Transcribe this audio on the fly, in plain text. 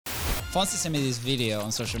Fonzie sent me this video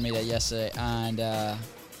on social media yesterday, and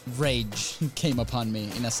rage came upon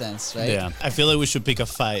me in a sense, right? Yeah, I feel like we should pick a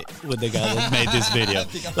fight with the guy that made this video.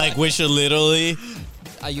 Like, we should literally...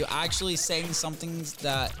 Are you actually saying something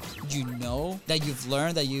that you know, that you've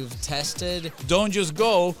learned, that you've tested? Don't just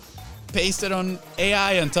go paste it on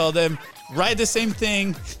AI and tell them, write the same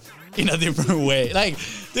thing in a different way. Like,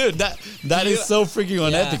 dude, that is so freaking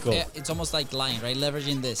unethical. Yeah, it's almost like lying, right?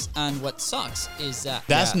 Leveraging this. And what sucks is that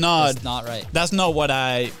that's not right. That's not what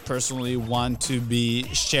I personally want to be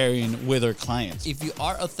sharing with our clients. If you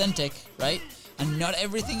are authentic, right? And not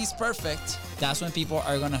everything is perfect, that's when people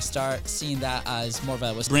are gonna start seeing that as more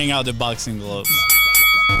valuable. Bring out the boxing gloves.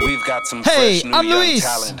 We've got some hey, fresh new I'm young Luis.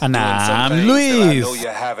 talent And doing some I'm things that I Luis. know you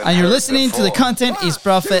haven't And you're heard listening to the before. Content is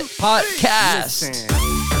Profit podcast.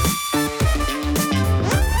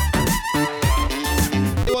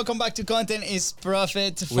 Welcome back to Content is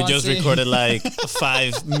Profit. We just Fonzie. recorded like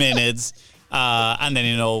 5 minutes, and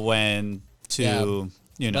then went to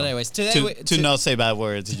But anyways, today to not say bad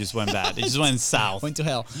words. It just went bad. It just went south. Went to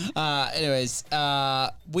hell.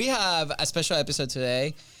 We have a special episode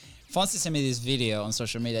today. Fonzie sent me this video on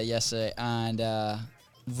social media yesterday, and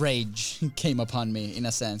rage came upon me in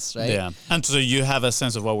a sense, right? Yeah, and so you have a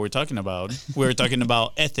sense of what we're talking about. We're talking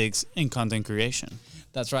about ethics in content creation.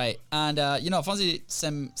 That's right. And, Fonzie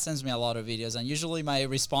sends me a lot of videos, and usually my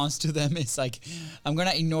response to them is like, I'm going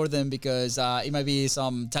to ignore them because it might be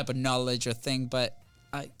some type of knowledge or thing, but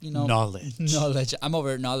knowledge. I'm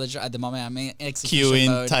over knowledge at the moment. I'm in execution Cue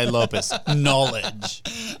in mode. Ty Lopez. Knowledge.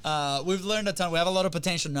 We've learned a ton. We have a lot of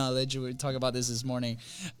potential knowledge. We talked about this morning,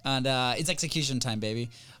 and it's execution time, baby.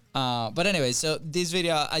 But anyway, so this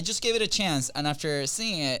video, I just gave it a chance, and after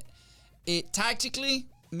seeing it, it tactically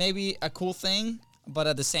maybe a cool thing, but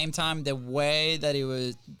at the same time, the way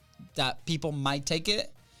that that people might take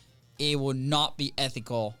it, it will not be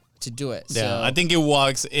ethical to do it. Yeah, So, I think it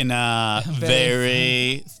walks in a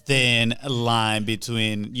very thin line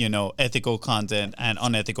between, ethical content and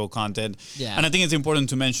unethical content. Yeah. And I think it's important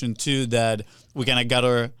to mention too that we kind of got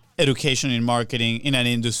our education in marketing in an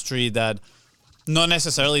industry that not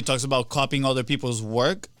necessarily talks about copying other people's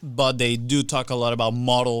work, but they do talk a lot about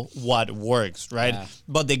model what works, right? Yeah.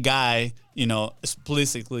 But the guy,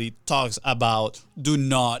 explicitly talks about do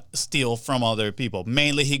not steal from other people.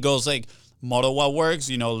 Mainly he goes like, model what works,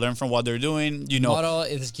 learn from what they're doing, Model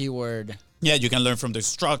is the key word. Yeah, you can learn from the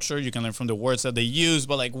structure, you can learn from the words that they use,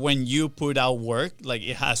 but like when you put out work, like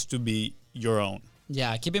it has to be your own.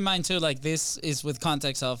 Yeah, keep in mind too, like this is with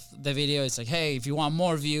context of the video. It's like, hey, if you want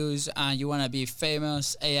more views and you want to be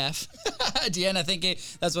famous AF, at the end, I think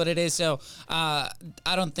that's what it is. So I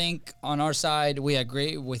don't think on our side we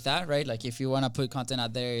agree with that, right? Like if you want to put content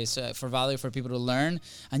out there, it's for value for people to learn.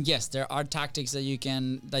 And yes, there are tactics that you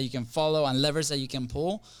can follow and levers that you can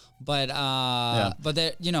pull. But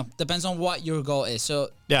there, depends on what your goal is. So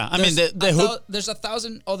yeah, I mean there's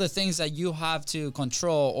 1,000 other things that you have to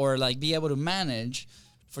control or like be able to manage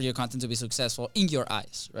for your content to be successful in your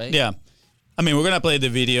eyes, right? Yeah, I mean we're gonna play the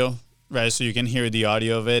video, right? So you can hear the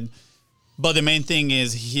audio of it. But the main thing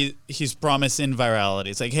is he's promising virality.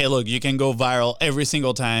 It's like, hey, look, you can go viral every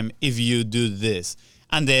single time if you do this,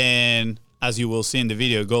 and then as you will see in the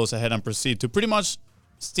video, goes ahead and proceed to pretty much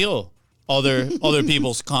steal other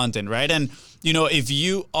people's content, right? And if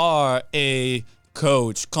you are a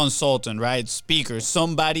coach, consultant, right, speaker,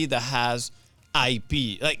 somebody that has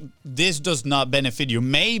IP, like this does not benefit you.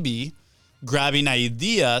 Maybe grabbing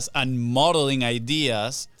ideas and modeling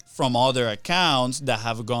ideas from other accounts that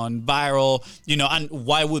have gone viral, and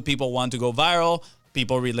why would people want to go viral?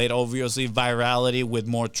 People relate obviously virality with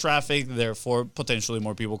more traffic, therefore potentially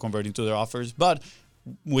more people converting to their offers, but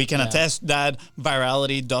we can attest that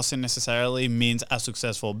virality doesn't necessarily mean a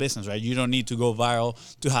successful business, right? You don't need to go viral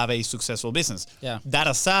to have a successful business. Yeah. That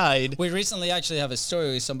aside, we recently actually have a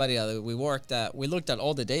story with somebody that we worked at. We looked at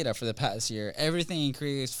all the data for the past year. Everything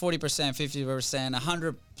increased 40%, 50%,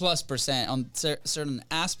 100+% on certain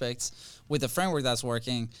aspects with the framework that's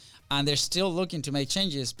working. And they're still looking to make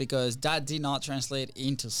changes because that did not translate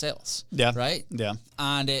into sales. Yeah. Right? Yeah.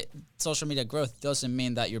 And social media growth doesn't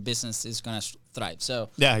mean that your business is going to thrive. So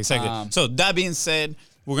yeah, exactly. So that being said,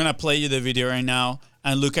 we're going to play you the video right now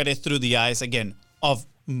and look at it through the eyes, again, of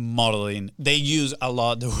modeling. They use a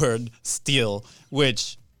lot the word steal,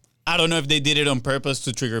 which I don't know if they did it on purpose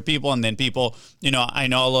to trigger people, and then people, I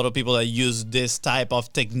know a lot of people that use this type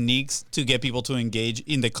of techniques to get people to engage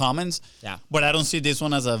in the comments. Yeah. But I don't see this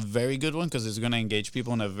one as a very good one because it's going to engage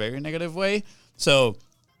people in a very negative way. So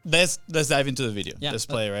let's dive into the video. Yeah. Let's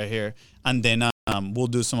play it right here. And then we'll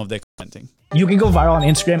do some of the commenting. You can go viral on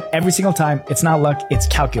Instagram every single time. It's not luck, it's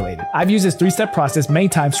calculated. I've used this 3-step process many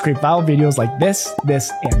times to create viral videos like this,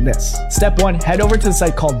 and this. Step 1, head over to the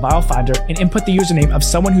site called Viral Finder and input the username of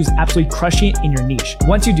someone who's absolutely crushing it in your niche.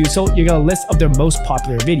 Once you do so, you get a list of their most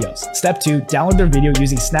popular videos. Step 2, download their video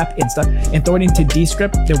using Snap Insta and throw it into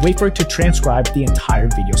Descript, then wait for it to transcribe the entire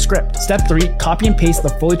video script. Step 3, copy and paste the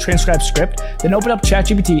fully transcribed script, then open up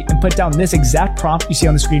ChatGPT and put down this exact prompt you see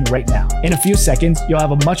on the screen right now. In a few seconds, you'll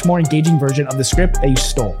have a much more engaging version of the script that you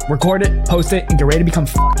stole. Record it, post it, and get ready to become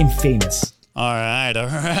fucking famous. All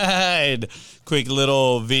right. Quick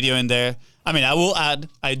little video in there. I mean, I will add,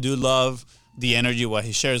 I do love the energy, what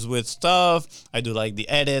he shares with stuff. I do like the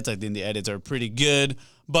edits. I think the edits are pretty good.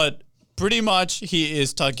 But pretty much he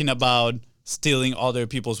is talking about stealing other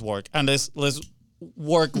people's work. And let's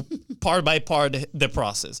work part by part the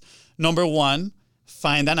process. Number 1,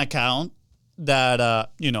 find an account that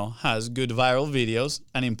has good viral videos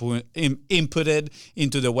and inputted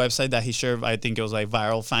into the website that he shared. I think it was like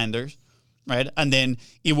Viral Finders, right? And then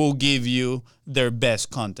it will give you their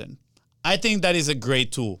best content. I think that is a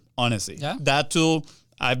great tool, honestly. Yeah. That tool,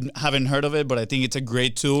 I haven't heard of it, but I think it's a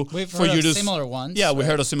great tool. We've heard of similar ones. Yeah, we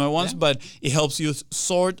heard of similar ones, but it helps you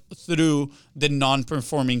sort through the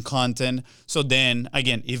non-performing content. So then,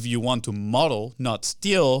 again, if you want to model, not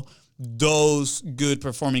steal, those good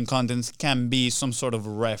performing contents can be some sort of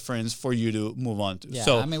reference for you to move on to. Yeah,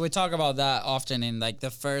 so I mean, we talk about that often in like the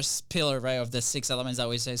first pillar, right, of the 6 elements that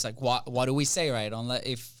we say. It's like, what do we say, right?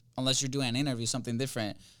 Unless you're doing an interview, something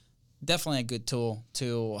different. Definitely a good tool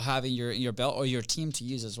to have in your belt or your team to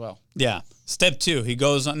use as well. Yeah. Step 2, he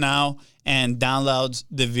goes on now and downloads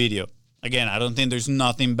the video. Again, I don't think there's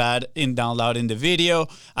nothing bad in downloading the video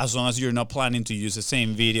as long as you're not planning to use the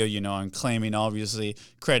same video, and claiming, obviously,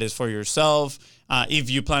 credits for yourself.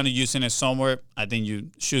 If you plan on using it somewhere, I think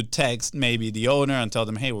you should text maybe the owner and tell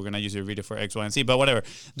them, hey, we're going to use your video for X, Y, and Z. But whatever.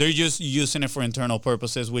 They're just using it for internal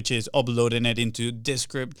purposes, which is uploading it into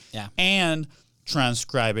Descript and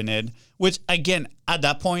transcribing it, which, again, at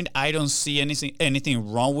that point, I don't see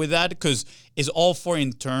anything wrong with that because it's all for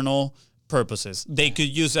internal purposes. They could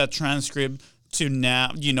use that transcript to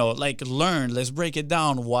now, learn. Let's break it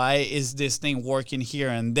down. Why is this thing working here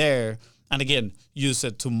and there? And again, use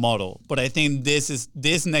it to model. But I think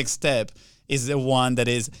this next step is the one that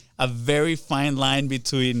is a very fine line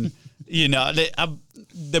between,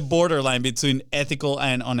 the borderline between ethical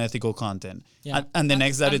and unethical content. Yeah. And the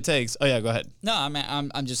next that it takes. Oh yeah, go ahead. No,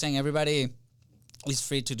 I'm just saying everybody is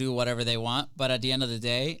free to do whatever they want, but at the end of the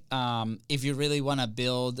day, if you really want to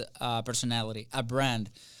build a personality, a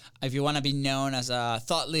brand, if you want to be known as a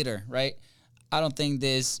thought leader, right? I don't think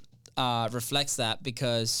this reflects that,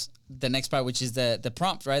 because the next part, which is the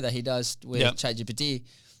prompt, right, that he does with ChatGPT,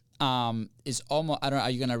 is almost, I don't know,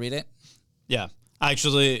 are you going to read it? Yeah.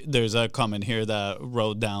 Actually, there's a comment here that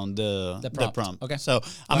wrote down the prompt. Okay. So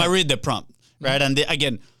I'm going to read the prompt, right?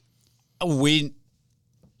 Mm-hmm. And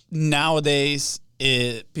nowadays,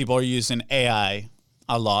 people are using AI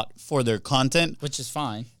a lot for their content. Which is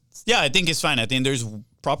fine. Yeah, I think it's fine. I think there's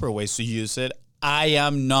proper ways to use it. I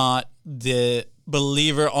am not the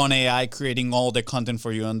believer on AI creating all the content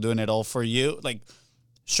for you and doing it all for you. Like,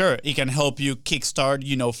 sure, it can help you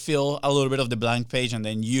kickstart, fill a little bit of the blank page, and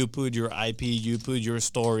then you put your IP, you put your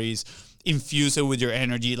stories, infuse it with your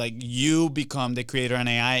energy. Like, you become the creator, and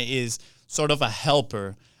AI is sort of a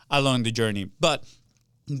helper along the journey. But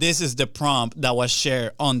this is the prompt that was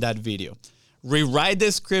shared on that video. Rewrite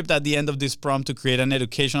the script at the end of this prompt to create an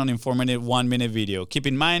educational and informative 1-minute video. Keep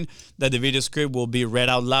in mind that the video script will be read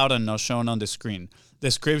out loud and not shown on the screen.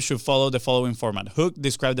 The script should follow the following format. Hook,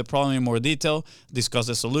 describe the problem in more detail, discuss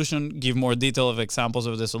the solution, give more detail of examples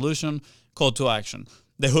of the solution, call to action.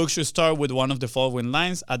 The hook should start with one of the following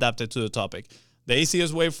lines adapted to the topic. The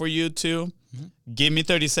easiest way for you to give me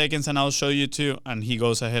 30 seconds and I'll show you 2. And he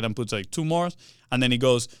goes ahead and puts like 2 more. And then he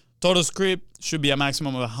goes, total script should be a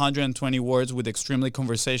maximum of 120 words with extremely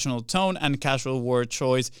conversational tone and casual word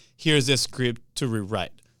choice. Here's the script to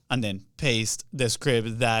rewrite. And then paste the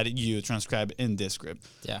script that you transcribe in this script.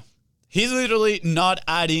 Yeah. He's literally not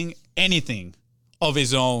adding anything of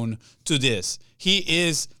his own to this. He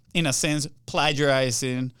is, in a sense,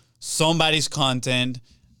 plagiarizing somebody's content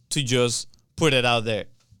to just put it out there.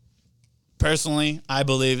 Personally, I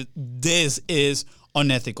believe this is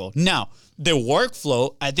unethical. Now, the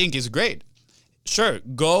workflow, I think, is great. Sure,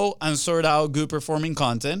 go and sort out good performing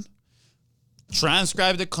content,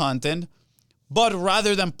 transcribe the content, but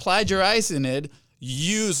rather than plagiarizing it,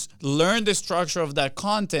 learn the structure of that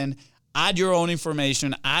content, add your own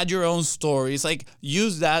information, add your own stories, like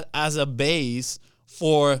use that as a base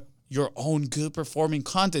for your own good performing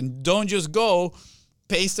content. Don't just go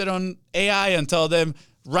paste it on AI and tell them,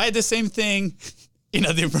 write the same thing in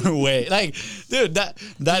a different way. Like, dude, that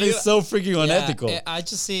is so freaking unethical. I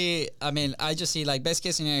just see like best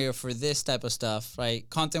case scenario for this type of stuff, right?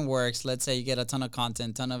 Content works. Let's say you get a ton of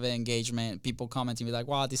content, ton of engagement, people commenting, be like,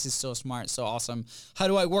 wow, this is so smart, so awesome. How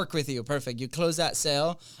do I work with you? Perfect. You close that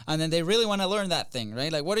sale, and then they really want to learn that thing,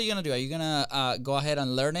 right? Like, what are you going to do? Are you going to go ahead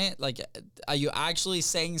and learn it? Like, are you actually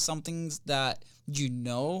saying some things that you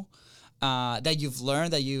know, that you've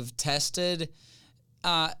learned, that you've tested?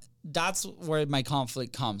 That's where my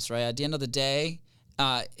conflict comes, right? At the end of the day,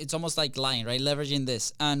 it's almost like lying, right? Leveraging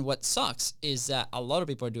this. And what sucks is that a lot of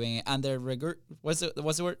people are doing it, and they're what's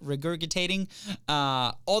the word? Regurgitating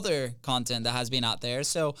other content that has been out there.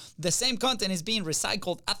 So the same content is being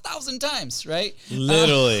recycled 1,000 times, right?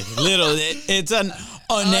 Literally. It's an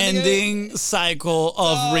unending cycle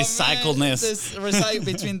of recycledness. This recycle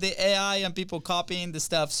between the AI and people copying the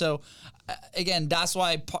stuff. So again, that's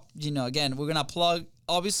why, again, we're going to plug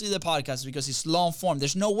obviously the podcast because it's long form.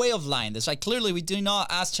 There's no way of lying this. Like, clearly we do not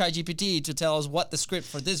ask ChatGPT to tell us what the script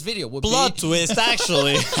for this video would Plot be. twist,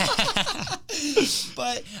 actually.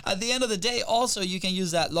 But at the end of the day, also you can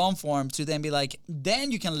use that long form to then be like,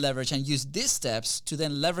 then you can leverage and use these steps to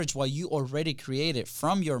then leverage what you already created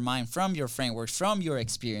from your mind, from your frameworks, from your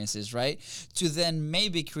experiences, right? To then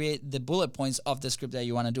maybe create the bullet points of the script that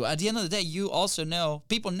you want to do. At the end of the day, you also know,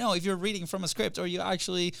 people know if you're reading from a script or you're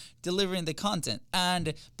actually delivering the content.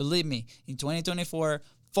 And believe me, in 2024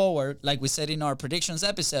 forward, like we said in our predictions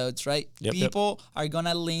episodes, right? People are going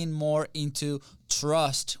to lean more into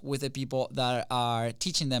trust with the people that are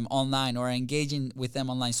teaching them online or engaging with them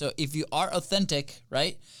online. So if you are authentic,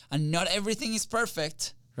 right? And not everything is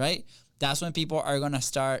perfect, right? That's when people are going to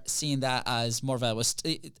start seeing that as more valuable.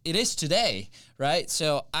 It is today, right?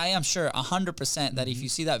 So I am sure 100% that if you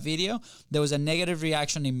see that video, there was a negative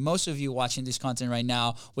reaction in most of you watching this content right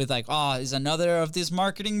now with like, oh, is another of these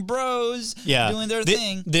marketing bros doing their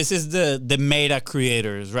thing. This is the meta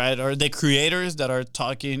creators, right? Or the creators that are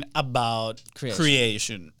talking about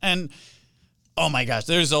creation. And oh my gosh,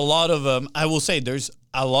 there's a lot of them. I will say there's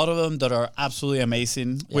a lot of them that are absolutely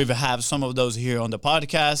amazing. We've had some of those here on the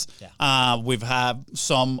podcast. We've had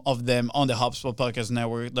some of them on the HubSpot Podcast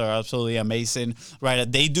Network that are absolutely amazing, right?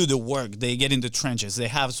 They do the work. They get in the trenches. They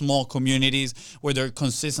have small communities where they're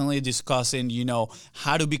consistently discussing,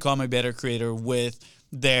 how to become a better creator with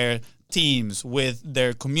their teams, with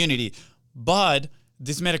their community. But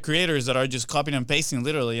these meta creators that are just copying and pasting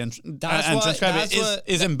literally and transcribing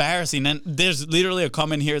is embarrassing. And there's literally a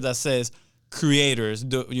comment here that says, creators,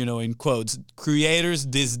 in quotes, creators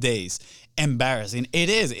these days. Embarrassing. It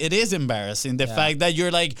is embarrassing. The fact that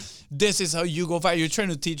you're like, this is how you go viral. You're trying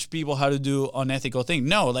to teach people how to do unethical things.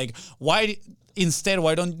 No, like, why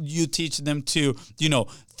don't you teach them to,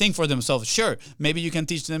 think for themselves? Sure, maybe you can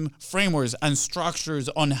teach them frameworks and structures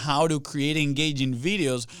on how to create engaging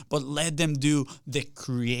videos, but let them do the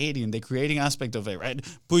creating aspect of it, right?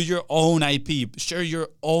 Put your own IP, share your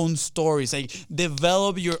own stories, like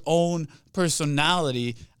develop your own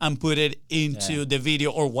personality and put it into the video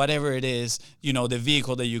or whatever it is, the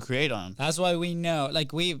vehicle that you create on. That's why we know,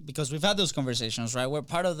 because we've had those conversations, right? We're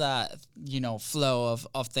part of that, flow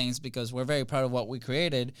of things because we're very proud of what we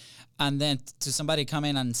created. And then to somebody come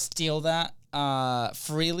in and steal that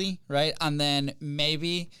freely, right? And then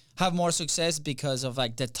maybe have more success because of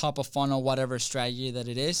like the top of funnel, whatever strategy that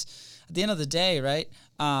it is. At the end of the day, right?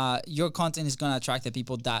 Your content is going to attract the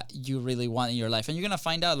people that you really want in your life. And you're going to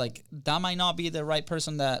find out like that might not be the right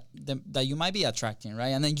person that you might be attracting, right?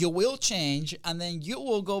 And then you will change and then you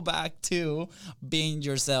will go back to being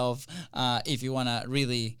yourself if you want to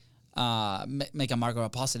really make a mark or a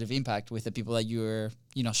positive impact with the people that you're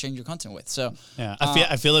sharing your content with. So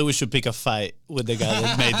I feel like we should pick a fight with the guy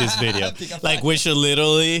that made this video. Like we should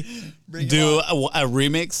literally do a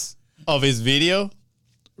remix of his video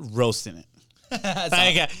roasting it.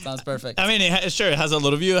 Sounds perfect. I mean, it has a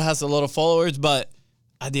lot of views, it has a lot of followers, but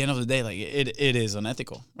at the end of the day, like it is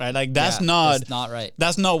unethical, right? Like that's not right.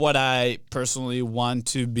 That's not what I personally want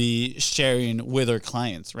to be sharing with our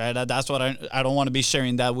clients, right? That's what I don't want to be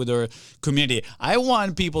sharing that with our community. I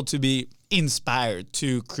want people to be inspired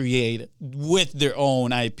to create with their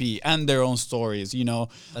own IP and their own stories,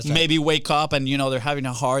 That's right. Maybe wake up and, they're having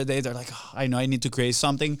a hard day. They're like, oh, I know I need to create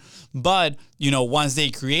something. But, once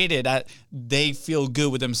they create it, they feel good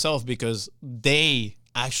with themselves because they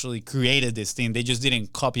actually created this thing. They just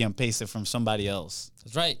didn't copy and paste it from somebody else.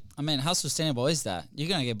 That's right. I mean, how sustainable is that? You're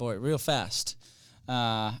going to get bored real fast.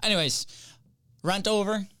 Anyways, rant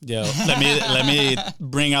over. Yo, let me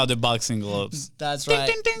bring out the boxing gloves. That's right.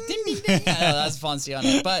 Ding, ding, ding. ding, ding. I know, that's fancy on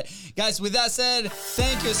it. But guys, with that said,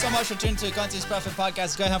 thank you so much for tuning to the Content Profit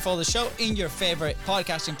Podcast. Go ahead and follow the show in your favorite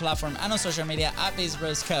podcasting platform and on social media at Biz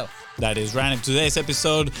Bros Co. That is right. If today's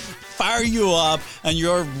episode fire you up and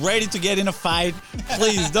you're ready to get in a fight,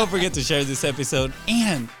 please don't forget to share this episode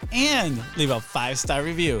and leave a 5-star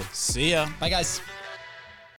review. See ya. Bye, guys.